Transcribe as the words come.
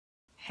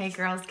Hey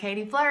girls,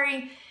 Katie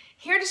Flurry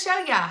here to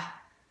show ya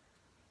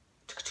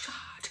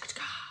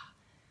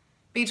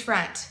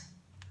Beachfront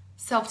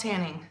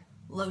self-tanning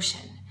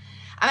lotion.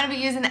 I'm gonna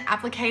be using the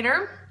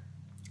applicator,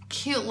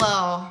 cute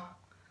little,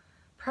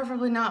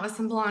 preferably not with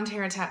some blonde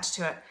hair attached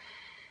to it.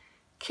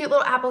 Cute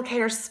little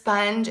applicator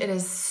sponge. It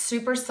is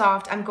super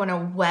soft. I'm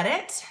gonna wet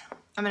it.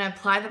 I'm gonna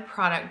apply the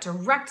product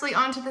directly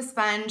onto the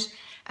sponge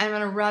and I'm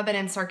gonna rub it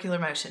in circular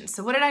motion.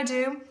 So what did I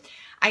do?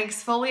 I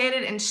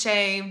exfoliated and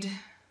shaved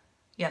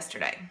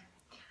yesterday.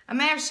 I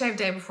may have shaved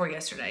day before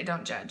yesterday,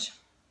 don't judge.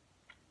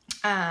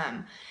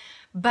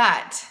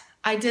 But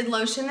I did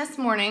lotion this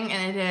morning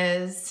and it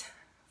is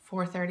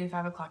 4:30,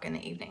 5 o'clock in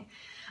the evening.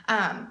 So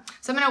I'm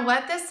gonna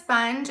wet this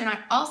sponge and I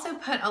also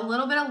put a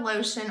little bit of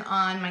lotion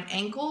on my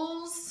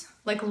ankles,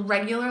 like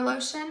regular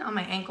lotion on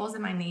my ankles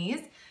and my knees,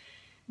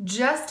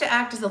 just to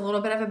act as a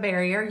little bit of a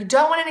barrier. You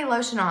don't want any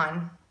lotion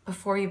on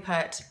before you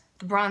put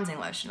the bronzing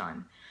lotion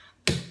on.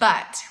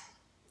 But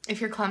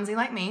if you're clumsy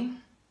like me,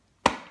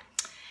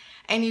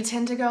 and you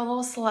tend to go a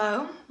little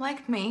slow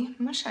like me,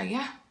 I'm gonna show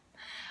you.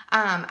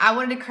 I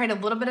wanted to create a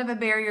little bit of a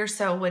barrier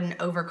so it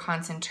wouldn't over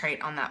concentrate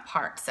on that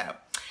part. So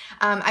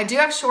I do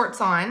have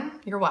shorts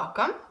on, you're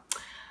welcome.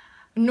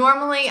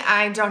 Normally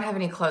I don't have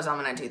any clothes on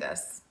when I do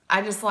this.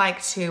 I just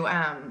like to,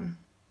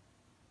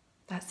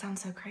 that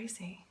sounds so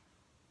crazy,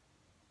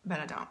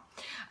 but I don't.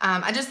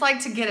 I just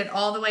like to get it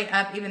all the way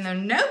up even though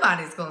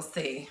nobody's gonna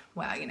see,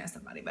 well, you know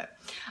somebody, but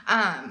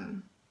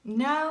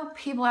no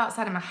people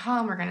outside of my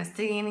home are gonna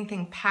see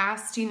anything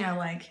past, you know,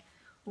 like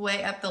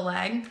way up the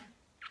leg.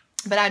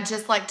 But I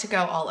just like to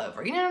go all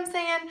over, you know what I'm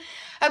saying?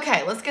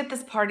 Okay, let's get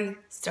this party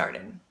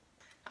started.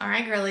 All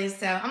right, girlies,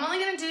 so I'm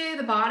only gonna do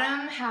the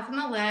bottom half of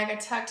my leg. I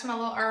tucked my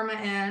little Irma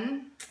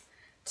in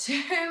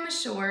to my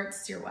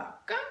shorts, you're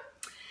welcome.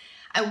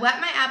 I wet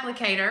my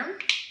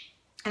applicator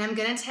and I'm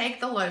gonna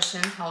take the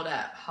lotion, hold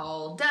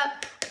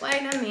up,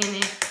 wait a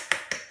minute.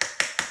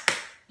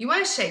 You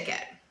wanna shake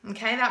it,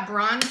 okay? That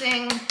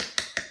bronzing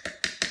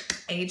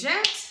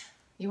agent,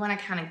 you wanna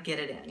kinda get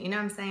it in, you know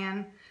what I'm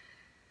saying?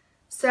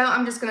 So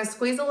I'm just gonna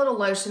squeeze a little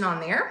lotion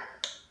on there.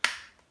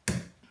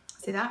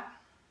 See that?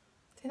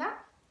 See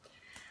that?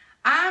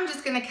 I'm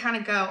just gonna kind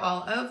of go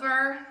all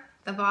over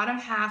the bottom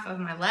half of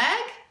my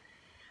leg.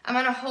 I'm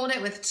gonna hold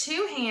it with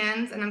two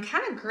hands and I'm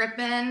kind of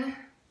gripping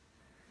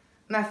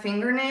my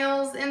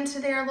fingernails into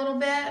there a little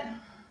bit.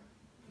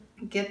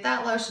 Get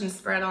that lotion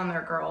spread on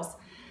there, girls.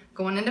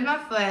 Going into my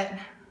foot,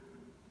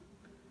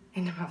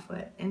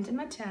 into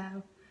my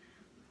toe.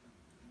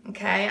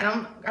 Okay, and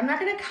I'm not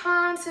gonna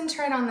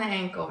concentrate on the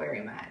ankle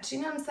very much, you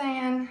know what I'm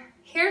saying?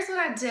 Here's what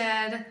I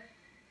did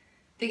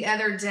the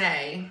other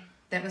day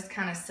that was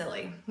kind of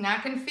silly. Now I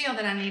can feel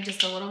that I need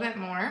just a little bit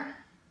more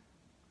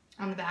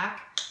on the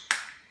back.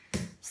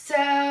 So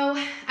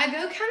I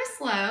go kind of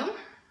slow.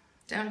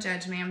 Don't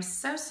judge me, I'm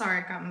so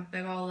sorry I got my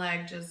big old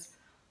leg just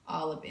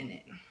all up in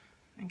it,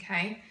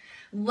 okay?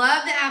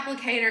 Love the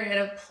applicator, it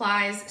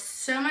applies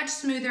so much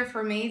smoother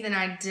for me than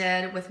I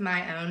did with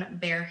my own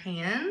bare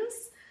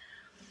hands.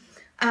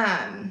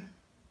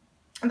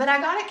 But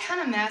I got it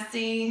kind of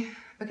messy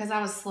because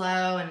I was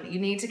slow and you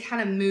need to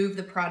kind of move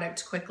the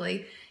product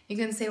quickly. You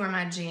can see where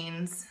my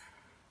jeans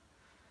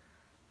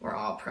were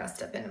all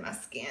pressed up into my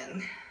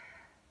skin.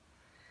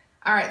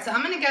 All right, so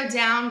I'm gonna go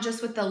down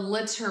just with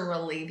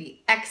literally the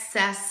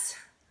excess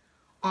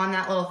on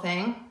that little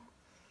thing.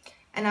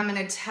 And I'm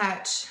gonna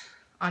touch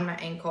on my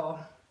ankle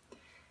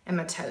and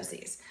my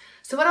toesies.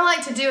 So what I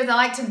like to do is I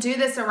like to do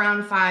this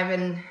around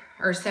 5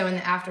 or so in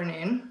the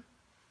afternoon.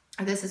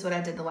 This is what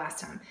I did the last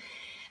time.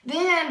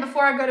 Then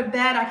before I go to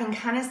bed, I can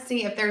kind of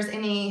see if there's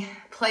any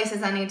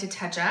places I need to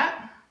touch up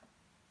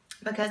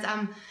because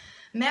I'm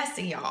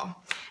messy, y'all.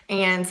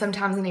 And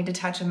sometimes I need to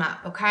touch them up,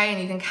 okay?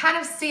 And you can kind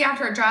of see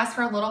after it dries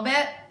for a little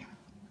bit,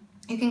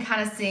 you can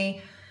kind of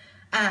see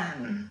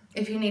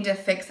if you need to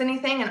fix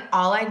anything. And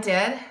all I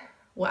did,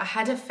 well, I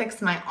had to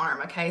fix my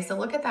arm, okay? So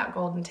look at that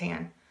golden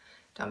tan.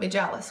 Don't be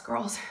jealous,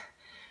 girls.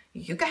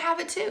 You can have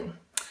it too.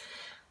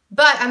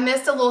 But I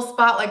missed a little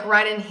spot like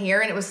right in here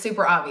and it was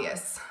super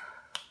obvious.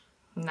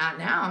 Not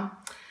now.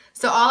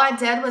 So all I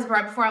did was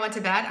right before I went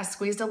to bed, I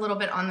squeezed a little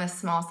bit on this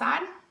small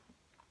side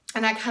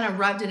and I kind of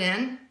rubbed it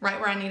in right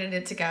where I needed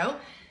it to go.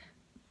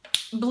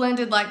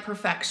 Blended like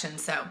perfection.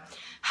 So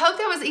hope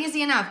that was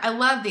easy enough. I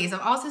love these.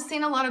 I've also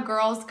seen a lot of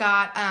girls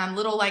got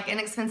little like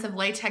inexpensive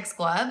latex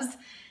gloves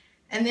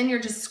and then you're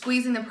just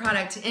squeezing the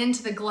product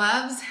into the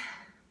gloves.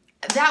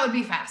 That would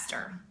be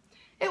faster.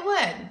 It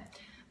would.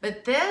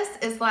 But this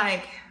is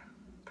like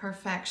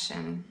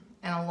perfection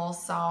and a little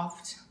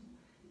soft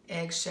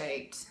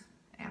egg-shaped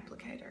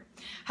applicator.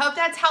 Hope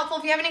that's helpful.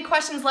 If you have any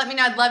questions, let me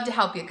know. I'd love to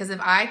help you because if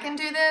I can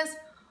do this,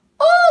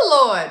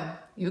 oh Lord,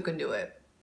 you can do it.